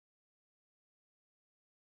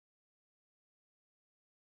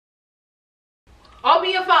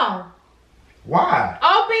Open your phone. Why?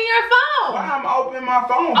 Open your phone. Why I'm opening my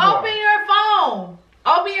phone for? Open your phone.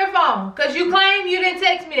 Open your phone. Because you claim you didn't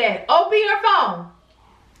text me that. Open your phone.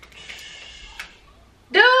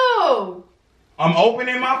 Dude. I'm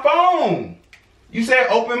opening my phone. You said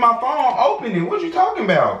open my phone. Open it. What you talking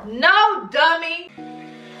about? No, dummy.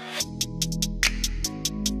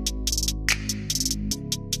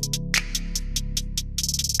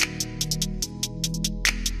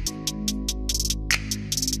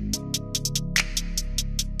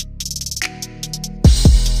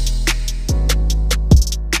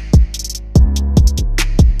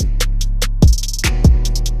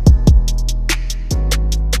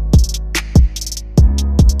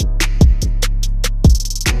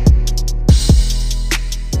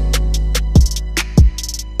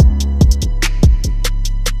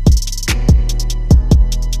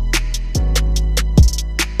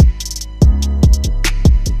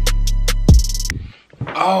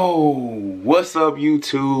 Oh, what's up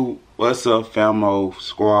YouTube? What's up Famo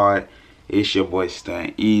Squad? It's your boy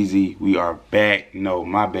Stunt Easy. We are back. No,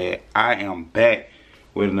 my bad. I am back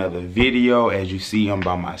with another video. As you see, I'm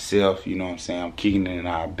by myself. You know what I'm saying? I'm kicking it in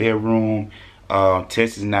our bedroom.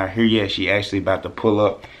 Tess is not here yet. She actually about to pull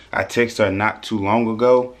up. I texted her not too long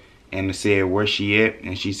ago and said where she at,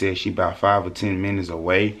 and she said she about 5 or 10 minutes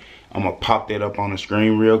away. I'm gonna pop that up on the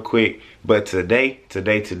screen real quick. But today,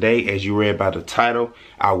 as you read by the title,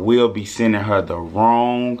 I will be sending her the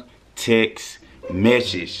wrong text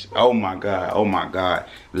message. Oh my God.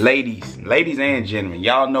 Ladies and gentlemen,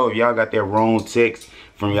 y'all know if y'all got that wrong text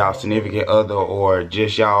from y'all significant other or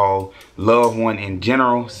just y'all loved one in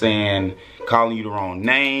general, saying, calling you the wrong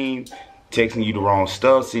name, texting you the wrong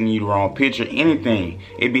stuff, sending you the wrong picture, anything.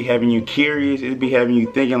 It be having you curious, it be having you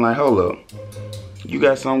thinking like, hold up, you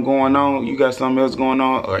got something going on, you got something else going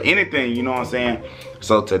on, or anything, you know what I'm saying?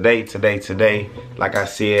 So today, like I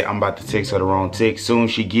said, I'm about to text her the wrong text. Soon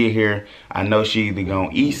as she get here, I know she either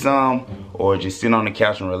gonna eat some or just sit on the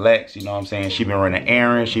couch and relax, you know what I'm saying? She been running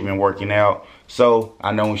errands, she been working out. So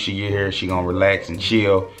I know when she get here, she gonna relax and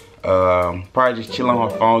chill. Probably just chill on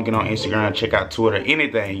her phone, get on Instagram, check out Twitter,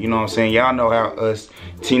 anything, you know what I'm saying? Y'all know how us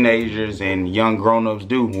teenagers and young grown-ups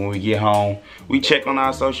do when we get home. We check on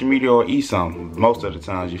our social media or eat something most of the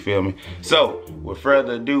times, you feel me? So with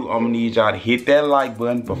further ado, I'm gonna need y'all to hit that like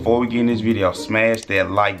button before we get in this video. Smash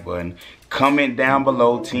that like button. Comment down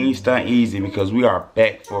below Team Stunt Easy, because we are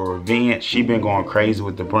back for revenge. She been going crazy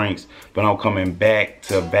with the pranks, but I'm coming back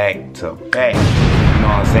to back. You know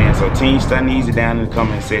what I'm saying? So Team Stunt Easy down in the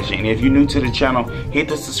comment section. And if you're new to the channel, hit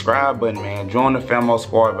the subscribe button, man. Join the Famo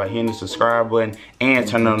Squad by hitting the subscribe button and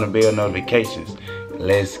turn on the bell notifications.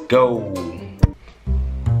 Let's go.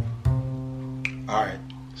 Alright,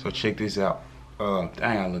 so check this out. Dang,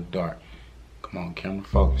 I look dark. Come on, camera,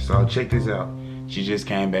 focus. So check this out. She just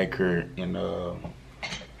came back here and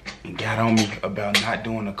got on me about not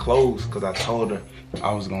doing the clothes, because I told her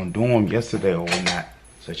I was gonna do them yesterday or whatnot.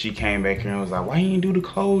 So she came back here and was like, why you ain't do the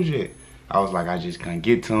clothes yet? I was like, I just couldn't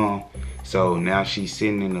get to them. So now she's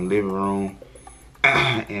sitting in the living room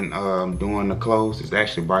and doing the clothes. It's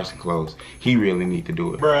actually Bryson clothes. He really need to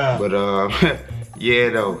do it. Bruh. But yeah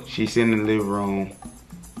though, she's sitting in the living room.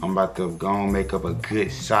 I'm about to go and make up a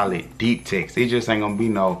good solid deep text. It just ain't gonna be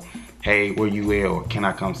no, hey, where you at, or can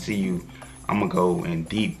I come see you? I'm gonna go in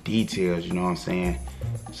deep details, you know what I'm saying?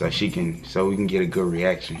 So we can get a good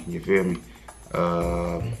reaction, you feel me?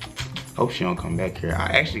 Hope she don't come back here.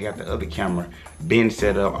 I actually got the other camera been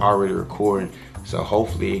set up, already recording, so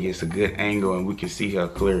hopefully it gets a good angle and we can see her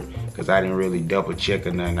clear, because I didn't really double check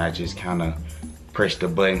or nothing. I just kind of pressed the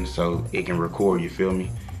button so it can record, you feel me?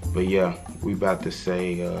 But yeah, we about to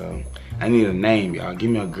say, I need a name, y'all. Give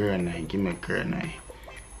me a girl name.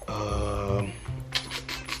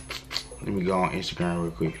 Let me go on Instagram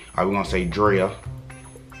real quick. All right, we're gonna say Drea.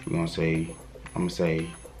 I'm gonna say,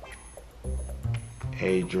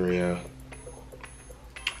 hey Drea,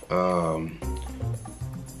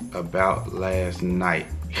 about last night.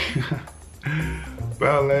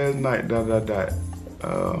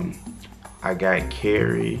 I got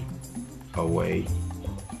carried away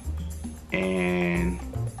and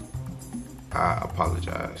I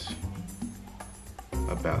apologize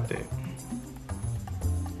about that.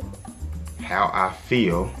 How I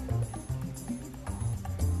feel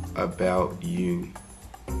about you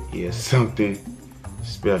is something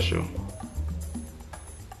special.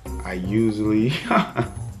 I usually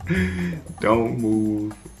don't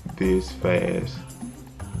move this fast,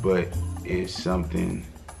 but it's something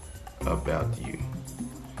about you.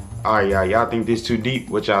 Alright, y'all think this too deep?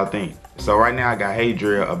 What y'all think? So right now I got, hey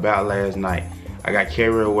Drill, about last night. I got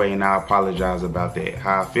carried away and I apologize about that.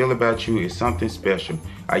 How I feel about you is something special.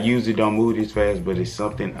 I usually don't move this fast, but it's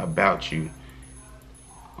something about you.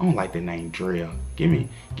 I don't like the name Drill. Give me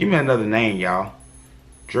another name, y'all.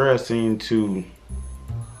 Drill seemed to,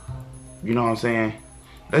 you know what I'm saying?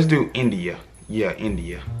 Let's do India. Yeah,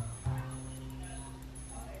 India.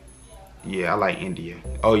 Yeah, I like India.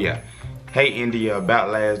 Oh yeah. Hey India, about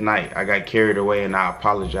last night, I got carried away and I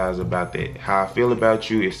apologize about that. How I feel about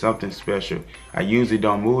you is something special. I usually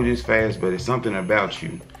don't move this fast, but it's something about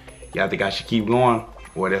you. Y'all think I should keep going?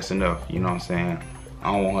 Well, that's enough, you know what I'm saying?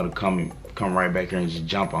 I don't want her to come right back here and just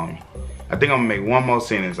jump on me. I think I'm gonna make one more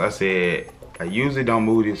sentence. I said, I usually don't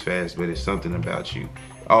move this fast, but it's something about you.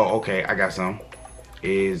 Oh, okay, I got some.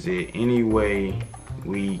 Is it any way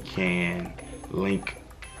we can link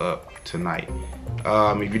up tonight?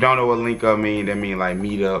 If you don't know what link up mean, that mean like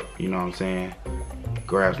meet up, you know what I'm saying?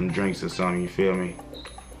 Grab some drinks or something, you feel me?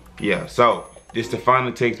 Yeah, so this the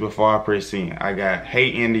final text before I press send. I got, hey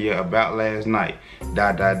India, about last night, ...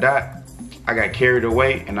 I got carried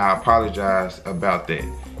away and I apologize about that.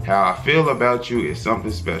 How I feel about you is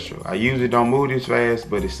something special. I usually don't move this fast,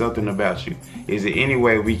 but it's something about you. Is it any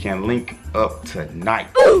way we can link up tonight?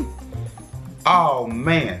 Oh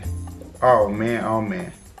man. Oh man, oh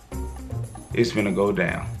man. It's finna go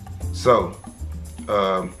down. So,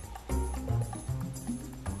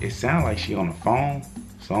 it sounds like she on the phone,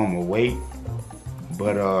 so I'm gonna wait.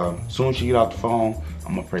 But as soon as she get off the phone,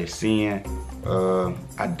 I'm gonna press send.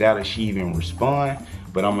 I doubt if she even respond,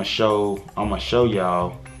 but I'm gonna show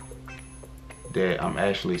y'all that I'm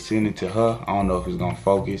actually sending to her. I don't know if it's gonna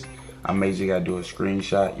focus. I may just gotta do a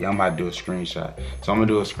screenshot. Yeah, I'm about to do a screenshot. So I'm gonna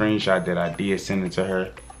do a screenshot that I did send it to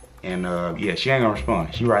her. And yeah, she ain't gonna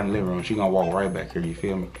respond. She right in the living room. She gonna walk right back here, you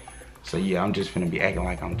feel me? So yeah, I'm just finna be acting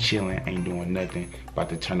like I'm chilling, ain't doing nothing. About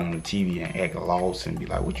to turn on the TV and act lost and be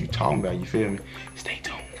like, what you talking about, you feel me? Stay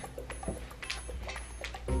tuned.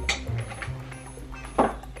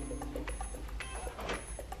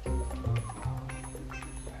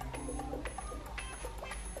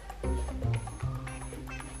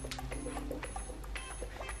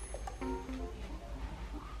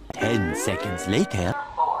 Seconds later.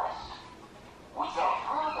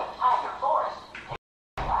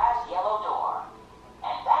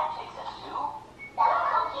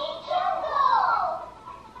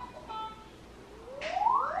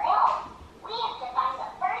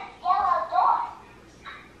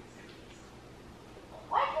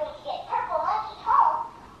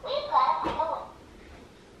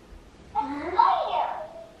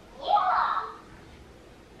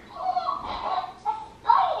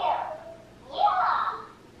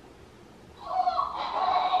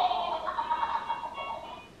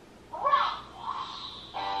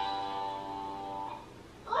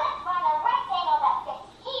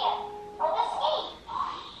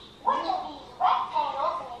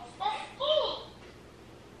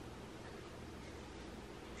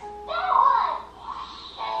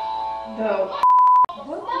 No.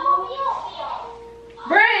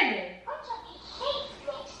 Brandon!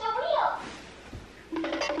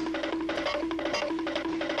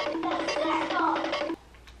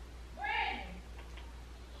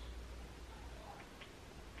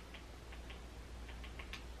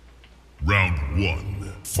 Round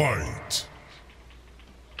 1, fight!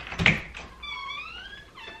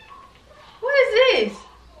 What is this?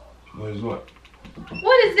 What is what?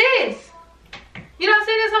 What is this? You don't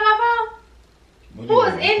see this on my phone? Who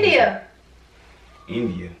is India?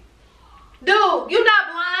 India? Dude, you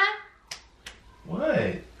not blind?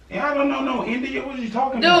 What? Yeah, I don't know no India. What are you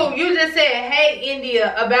talking about? Dude, you just said, hey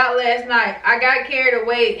India, about last night. I got carried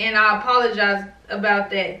away and I apologize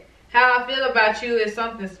about that. How I feel about you is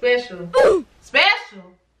something special. Special?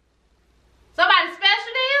 Somebody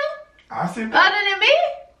special to you? I sent that. Other than me?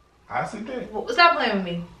 I sent that. Stop playing with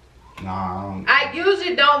me. Nah, I don't. I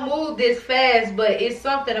usually don't move this fast, but it's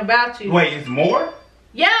something about you. Wait, it's more?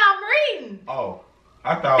 Yeah, I'm reading. Oh,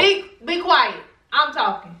 I thought. Be quiet. I'm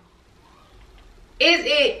talking. Is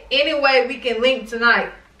it any way we can link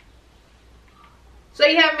tonight? So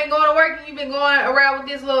you haven't been going to work and you've been going around with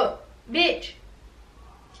this little bitch?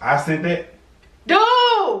 I sent that. Dude,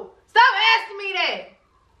 stop asking me that.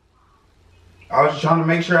 I was just trying to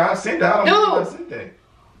make sure I sent that. I don't know if I sent that.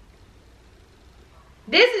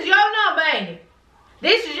 This is your number, ain't it?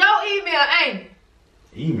 This is your email, ain't it?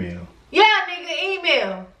 Email? Yeah, nigga,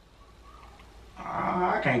 email.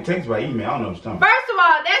 I can't text by email. I don't know what you're talking about. First of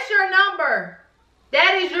all, that's your number.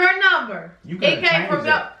 That is your number. You could have changed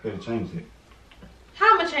that. Could have changed it.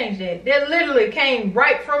 How am I change that? That literally came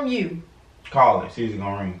right from you. Call it. See if it's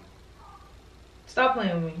gonna ring. Stop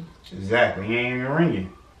playing with me. Exactly. He ain't even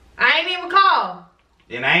ringing. I ain't even called.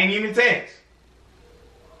 And I ain't even text.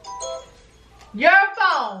 Your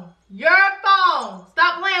phone. Your phone.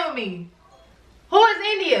 Stop playing with me. Who is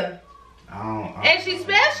India? Is she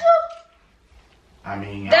special? I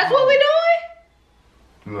mean, that's what we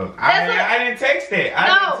doing? Look, I didn't text that.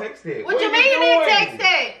 I didn't text that. What you mean you didn't text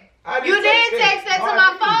that? You didn't text that to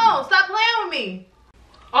my phone. Stop playing with me.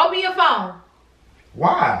 Open your phone.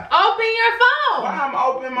 Why? Open your phone. Why I'm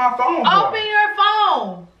opening my phone for? Open your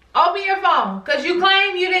phone. Open your phone. Because you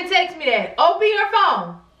claim you didn't text me that. Open your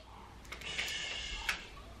phone.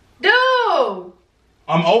 Dude.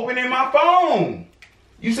 I'm opening my phone.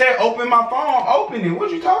 You said open my phone. Open it.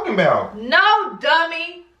 What you talking about? No,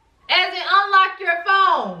 dummy. As in unlock your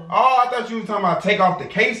phone. Oh, I thought you was talking about take off the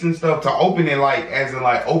case and stuff to open it, like, as in,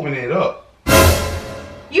 like, open it up.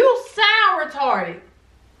 You sound retarded.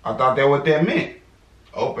 I thought that what that meant.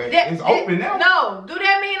 Open. It's open now. No. Do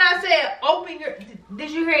that mean I said open your...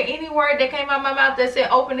 Did you hear any word that came out of my mouth that said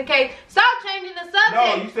open the case? Stop changing the subject.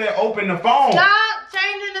 No, you said open the phone. Stop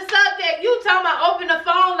changing the subject. You talking about open the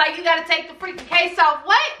phone like you got to take the freaking case off.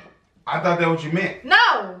 What? I thought that what you meant.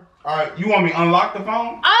 No. Alright, you want me to unlock the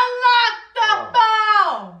phone? Unlock the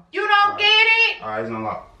phone. You don't get it? Alright, it's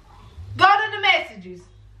unlocked. Go to the messages.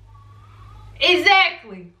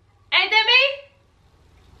 Exactly. Ain't that me?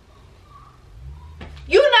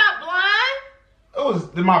 You not blind? It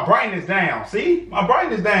was my brightness down. See? My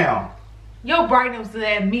brightness down. Your brightness is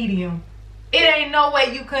at medium. It ain't no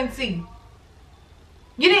way you couldn't see.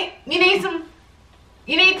 You need some...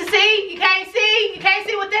 You need to see? You can't see? You can't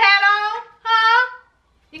see with the hat on? Huh?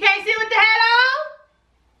 You can't see with the hat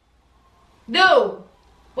on? Dude,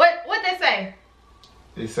 what they say?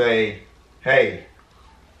 They say, hey,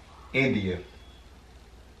 India,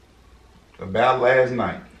 about last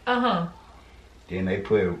night. Uh-huh. Then they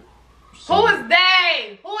put... Who is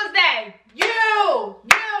they? Who is they? You!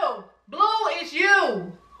 Blue, it's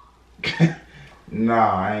you.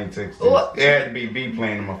 Nah, I ain't texting. It had to be B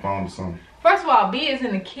playing on my phone or something. First of all, B is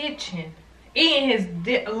in the kitchen eating his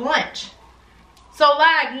lunch. So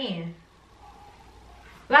lie again.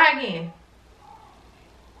 Lie again.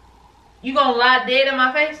 You gonna lie dead in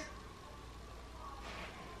my face?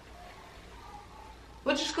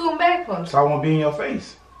 What you scooting back for? So I won't be in your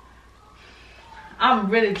face. I'm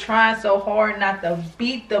really trying so hard not to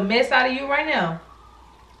beat the mess out of you right now.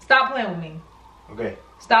 Stop playing with me. Okay.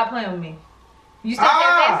 Stop playing with me. You sent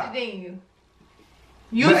that message, didn't you?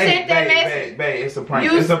 You sent that message. Babe, it's a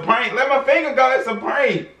prank. It's a prank. Let my finger go. It's a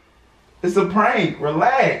prank. It's a prank.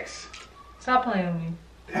 Relax. Stop playing with me.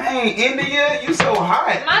 Dang, India, you so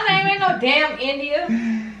hot. My name ain't no damn India.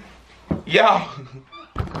 Y'all.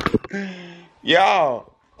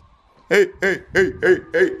 Hey.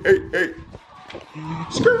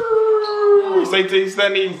 Say to you,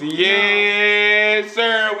 son, easy. Yes,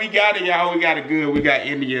 sir. We got it, y'all. We got it good. We got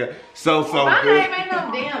India. So good. My name ain't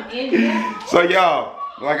no damn India. So, y'all,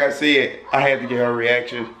 like I said, I had to get her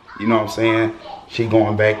reaction. You know what I'm saying? She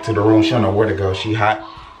going back to the room. She don't know where to go. She hot.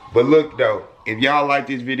 But look, though. If y'all like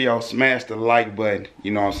this video, smash the like button.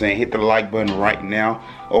 You know what I'm saying? Hit the like button right now.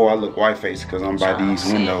 Oh, I look white-faced because I'm by these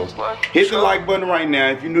windows. Hit the like button right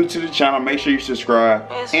now. If you're new to the channel, make sure you subscribe.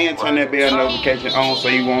 And turn that bell notification on so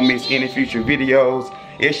you won't miss any future videos.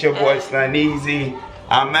 It's your boy, Stuntin' Easy.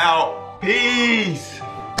 I'm out. Peace.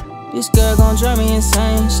 This girl gon' drive me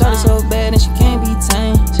insane. Shot it so bad and she can't be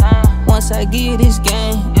tamed. Once I give you this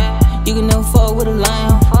game, you can never fuck with a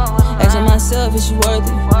lamb. Asking myself, is she worth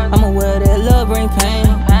it? I'm aware that love bring pain.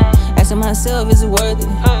 Asking myself, is it worth it?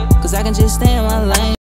 Cause I can just stay in my lane.